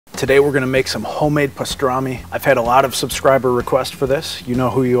Today we're gonna make some homemade pastrami. I've had a lot of subscriber requests for this. You know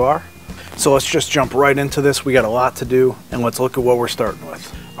who you are. So let's just jump right into this. We got a lot to do, and let's look at what we're starting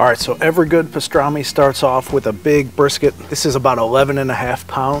with. All right, so every good pastrami starts off with a big brisket. This is about 11.5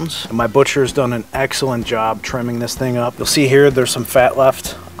 pounds, and my butcher's done an excellent job trimming this thing up. You'll see here, there's some fat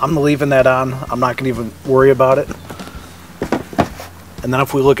left. I'm leaving that on. I'm not gonna even worry about it. And then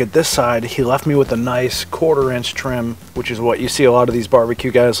if we look at this side, he left me with a nice 1/4 inch trim, which is what you see a lot of these barbecue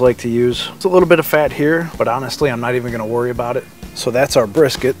guys like to use. It's a little bit of fat here, but honestly, I'm not even gonna worry about it. So that's our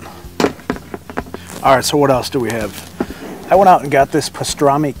brisket. All right, so what else do we have? I went out and got this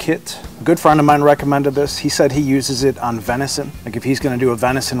pastrami kit. A good friend of mine recommended this. He said he uses it on venison. Like if he's gonna do a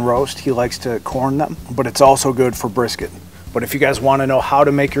venison roast, he likes to corn them, but it's also good for brisket. But if you guys wanna know how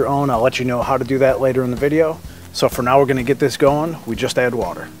to make your own, I'll let you know how to do that later in the video. So for now, we're gonna get this going. We just add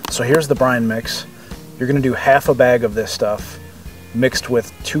water. So here's the brine mix. You're gonna do half a bag of this stuff mixed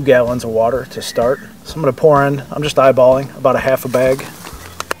with 2 gallons of water to start. So I'm gonna pour in, I'm just eyeballing, about a half a bag.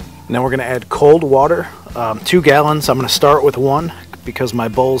 And then we're gonna add cold water, 2 gallons. I'm gonna start with 1 because my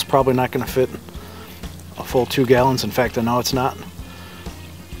bowl's probably not gonna fit a full 2 gallons. In fact, I know it's not.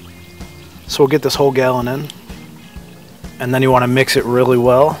 So we'll get this whole gallon in. And then you wanna mix it really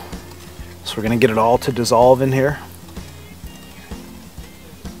well. So we're gonna get it all to dissolve in here.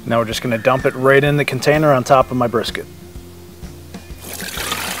 Now we're just gonna dump it right in the container on top of my brisket.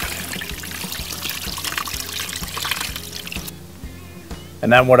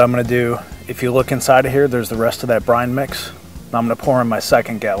 And then what I'm gonna do, if you look inside of here, there's the rest of that brine mix. Now I'm gonna pour in my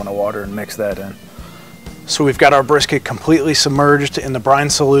 2nd gallon of water and mix that in. So we've got our brisket completely submerged in the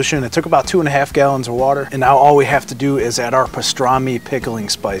brine solution. It took about 2.5 gallons of water. And now all we have to do is add our pastrami pickling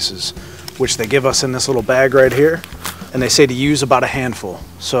spices, which they give us in this little bag right here. And they say to use about a handful.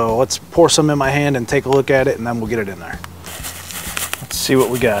 So let's pour some in my hand and take a look at it, and then we'll get it in there. Let's see what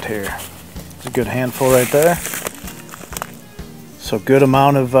we got here. It's a good handful right there. So good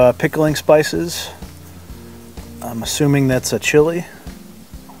amount of pickling spices. I'm assuming that's a chili.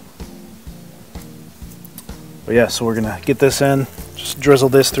 But yeah, so we're gonna get this in, just drizzle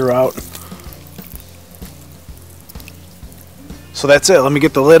this throughout. So that's it, let me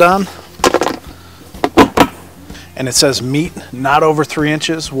get the lid on. And it says meat not over 3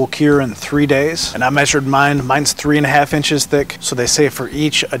 inches will cure in 3 days. And I measured mine, mine's 3.5 inches thick. So they say for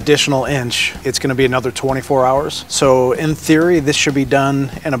each additional inch, it's gonna be another 24 hours. So in theory, this should be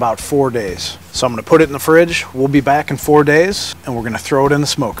done in about 4 days. So I'm gonna put it in the fridge. We'll be back in 4 days and we're gonna throw it in the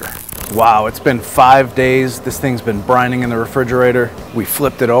smoker. Wow, it's been 5 days. This thing's been brining in the refrigerator. We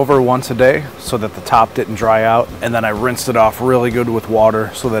flipped it over once a day so that the top didn't dry out. And then I rinsed it off really good with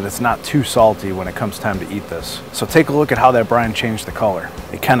water so that it's not too salty when it comes time to eat this. So take a look at how that brine changed the color.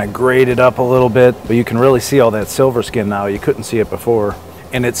 It kind of graded up a little bit, but you can really see all that silver skin now. You couldn't see it before.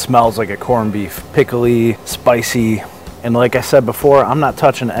 And it smells like a corned beef, pickly, spicy. And like I said before, I'm not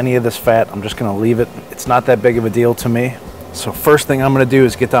touching any of this fat. I'm just gonna leave it. It's not that big of a deal to me. So first thing I'm gonna do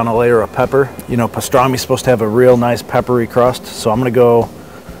is get down a layer of pepper. You know, pastrami's supposed to have a real nice peppery crust, so I'm gonna go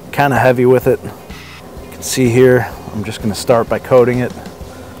kind of heavy with it. You can see here, I'm just gonna start by coating it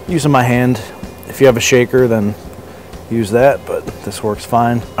using my hand. If you have a shaker, then use that, but this works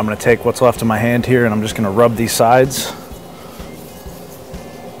fine. I'm gonna take what's left of my hand here and I'm just gonna rub these sides.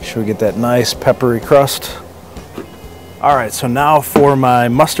 Make sure we get that nice peppery crust. All right, so now for my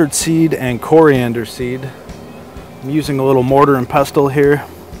mustard seed and coriander seed. I'm using a little mortar and pestle here.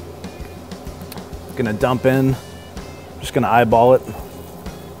 I'm gonna dump in, just gonna eyeball it.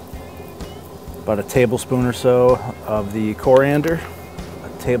 About a tablespoon or so of the coriander,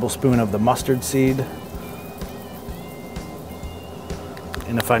 a tablespoon of the mustard seed.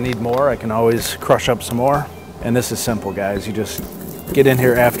 And if I need more, I can always crush up some more. And this is simple, guys. You just get in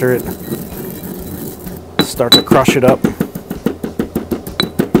here after it, start to crush it up.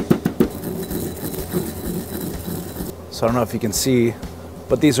 So I don't know if you can see,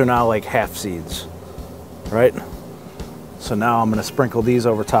 but these are now like half seeds, right? So now I'm gonna sprinkle these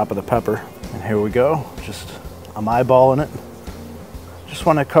over top of the pepper. And here we go, I'm eyeballing it. Just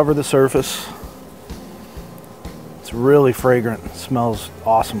wanna cover the surface. It's really fragrant, it smells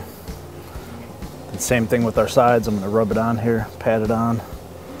awesome. And same thing with our sides. I'm gonna rub it on here, pat it on.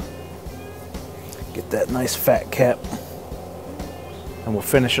 Get that nice fat cap. And we'll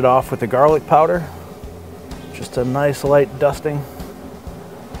finish it off with the garlic powder. Just a nice light dusting.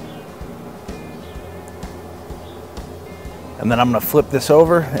 And then I'm gonna flip this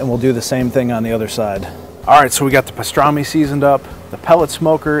over and we'll do the same thing on the other side. All right, so we got the pastrami seasoned up. The pellet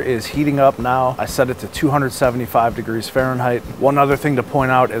smoker is heating up now. I set it to 275 degrees Fahrenheit. One other thing to point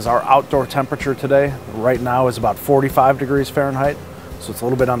out is our outdoor temperature today right now is about 45 degrees Fahrenheit. so it's a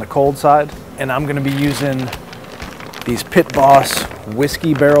little bit on the cold side. And I'm gonna be using these Pit Boss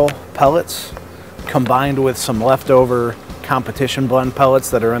whiskey barrel pellets combined with some leftover competition blend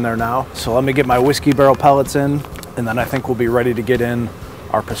pellets that are in there now. So let me get my whiskey barrel pellets in, and then I think we'll be ready to get in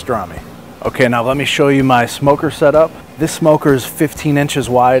our pastrami. Okay, now let me show you my smoker setup. This smoker is 15 inches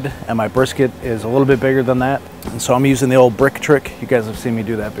wide, and my brisket is a little bit bigger than that. And so I'm using the old brick trick. You guys have seen me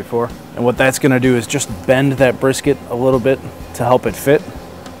do that before. And what that's gonna do is just bend that brisket a little bit to help it fit.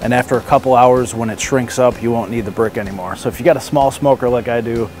 And after a couple hours, when it shrinks up, you won't need the brick anymore. So if you got a small smoker like I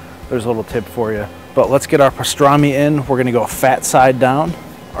do, there's a little tip for you. But let's get our pastrami in. We're gonna go fat side down.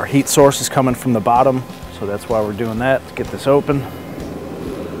 Our heat source is coming from the bottom, so that's why we're doing that. Let's get this open.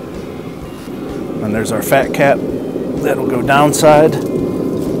 And there's our fat cap. That'll go downside.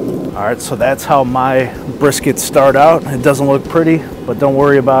 All right, so that's how my briskets start out. It doesn't look pretty, but don't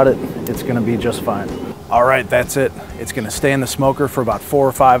worry about it. It's gonna be just fine. All right, that's it. It's gonna stay in the smoker for about 4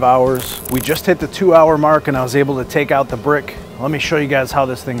 or 5 hours. We just hit the 2-hour mark and I was able to take out the brick. Let me show you guys how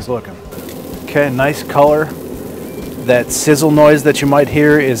this thing's looking. Okay, nice color. That sizzle noise that you might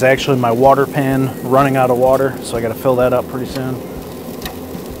hear is actually my water pan running out of water, so I gotta fill that up pretty soon.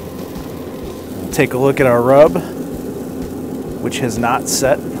 Take a look at our rub, which has not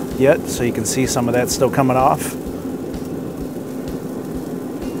set yet, so you can see some of that still coming off.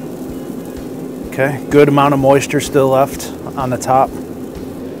 Okay, good amount of moisture still left on the top.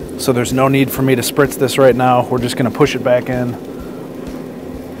 So there's no need for me to spritz this right now. We're just gonna push it back in.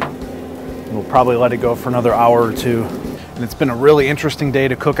 We'll probably let it go for another hour or two. And it's been a really interesting day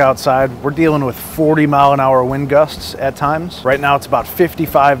to cook outside. We're dealing with 40-mile-an-hour wind gusts at times. Right now it's about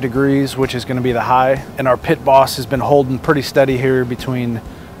 55 degrees, which is gonna be the high. And our Pit Boss has been holding pretty steady here between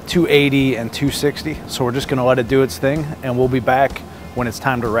 280 and 260. So we're just gonna let it do its thing, and we'll be back when it's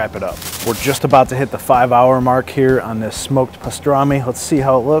time to wrap it up. We're just about to hit the 5-hour mark here on this smoked pastrami. Let's see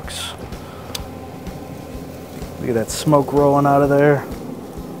how it looks. Look at that smoke rolling out of there.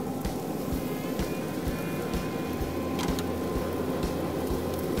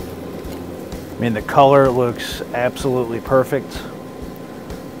 I mean, the color looks absolutely perfect.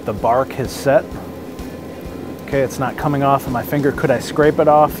 The bark has set. Okay, it's not coming off of my finger. Could I scrape it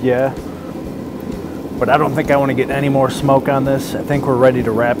off? Yeah. But I don't think I want to get any more smoke on this. I think we're ready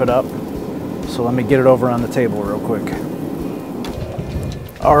to wrap it up. So let me get it over on the table real quick.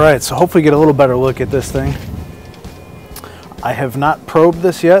 All right, so hopefully get a little better look at this thing. I have not probed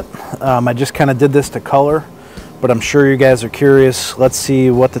this yet. I just kind of did this to color, but I'm sure you guys are curious. Let's see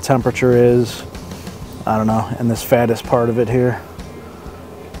what the temperature is, I don't know, in this fattest part of it here.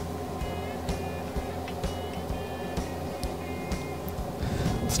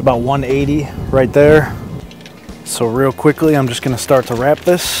 It's about 180 right there. So real quickly, I'm just gonna start to wrap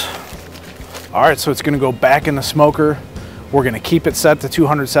this. All right, so it's gonna go back in the smoker. We're gonna keep it set to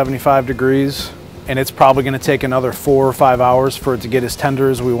 275 degrees, and it's probably gonna take another 4 or 5 hours for it to get as tender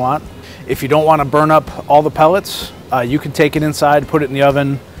as we want. If you don't wanna burn up all the pellets, you can take it inside, put it in the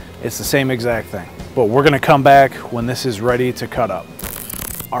oven. It's the same exact thing. But we're gonna come back when this is ready to cut up.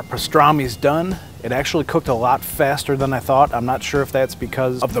 Our pastrami's done. It actually cooked a lot faster than I thought. I'm not sure if that's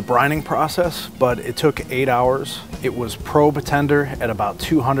because of the brining process, but it took 8 hours. It was probe tender at about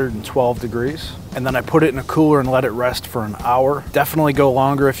 212 degrees. And then I put it in a cooler and let it rest for an hour. Definitely go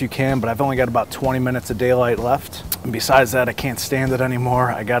longer if you can, but I've only got about 20 minutes of daylight left. And besides that, I can't stand it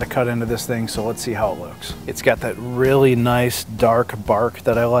anymore. I gotta cut into this thing, so let's see how it looks. It's got that really nice dark bark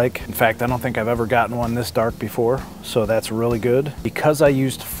that I like. In fact, I don't think I've ever gotten one this dark before, so that's really good. Because I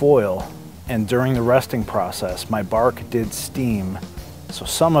used foil, and during the resting process, my bark did steam. So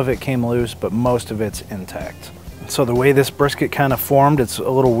some of it came loose, but most of it's intact. So the way this brisket kind of formed, it's a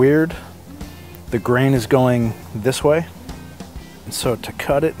little weird. The grain is going this way. And so to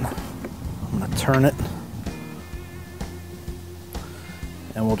cut it, I'm gonna turn it.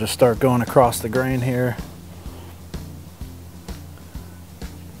 And we'll just start going across the grain here.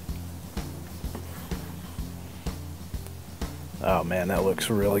 Oh man, that looks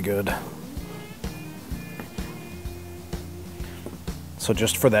really good. So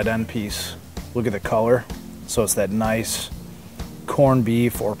just for that end piece, look at the color. So it's that nice corned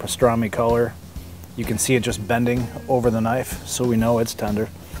beef or pastrami color. You can see it just bending over the knife, so we know it's tender.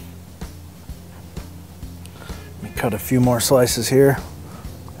 Let me cut a few more slices here.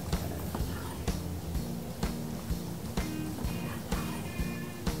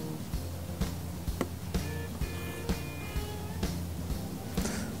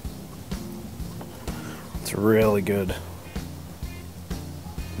 It's really good.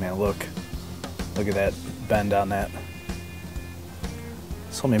 Man, look at that bend on that.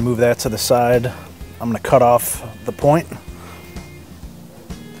 So let me move that to the side. I'm gonna cut off the point.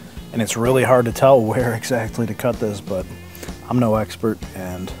 And it's really hard to tell where exactly to cut this, but I'm no expert,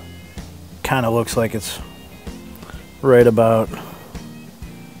 and kind of looks like it's right about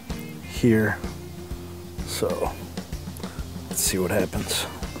here. So let's see what happens.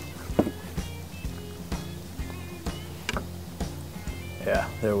 Yeah,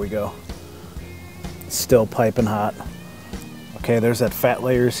 there we go. Still piping hot. Okay, there's that fat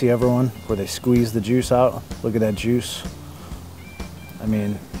layer, you see everyone, where they squeeze the juice out. Look at that juice. I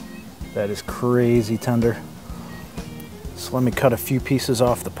mean, that is crazy tender. So let me cut a few pieces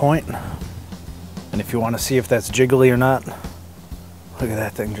off the point. And if you want to see if that's jiggly or not, look at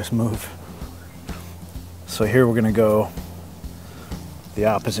that thing just move. So here we're gonna go the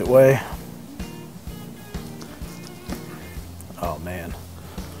opposite way. Oh man.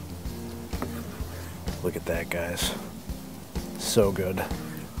 Look at that, guys. So good.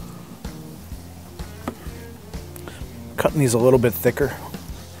 Cutting these a little bit thicker.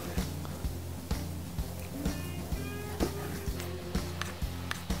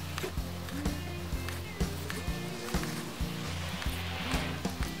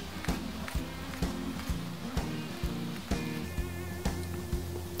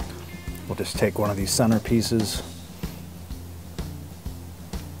 We'll just take one of these center pieces.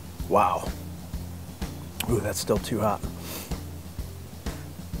 Wow. Ooh, that's still too hot.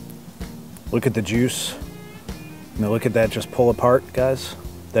 Look at the juice. Now look at that just pull apart, guys.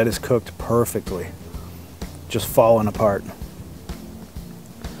 That is cooked perfectly. Just falling apart.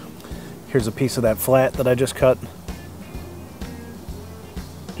 Here's a piece of that flat that I just cut.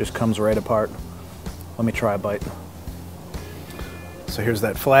 Just comes right apart. Let me try a bite. So here's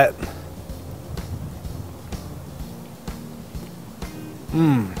that flat.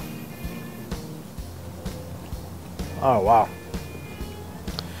 Mmm. Oh, wow.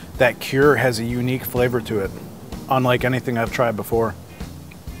 That cure has a unique flavor to it, unlike anything I've tried before.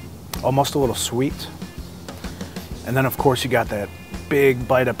 Almost a little sweet. And then of course you got that big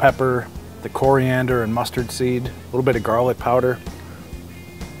bite of pepper, the coriander and mustard seed, a little bit of garlic powder.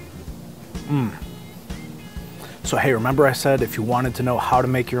 Mmm. So hey, remember I said if you wanted to know how to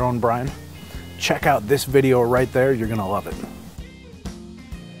make your own brine? Check out this video right there, you're gonna love it.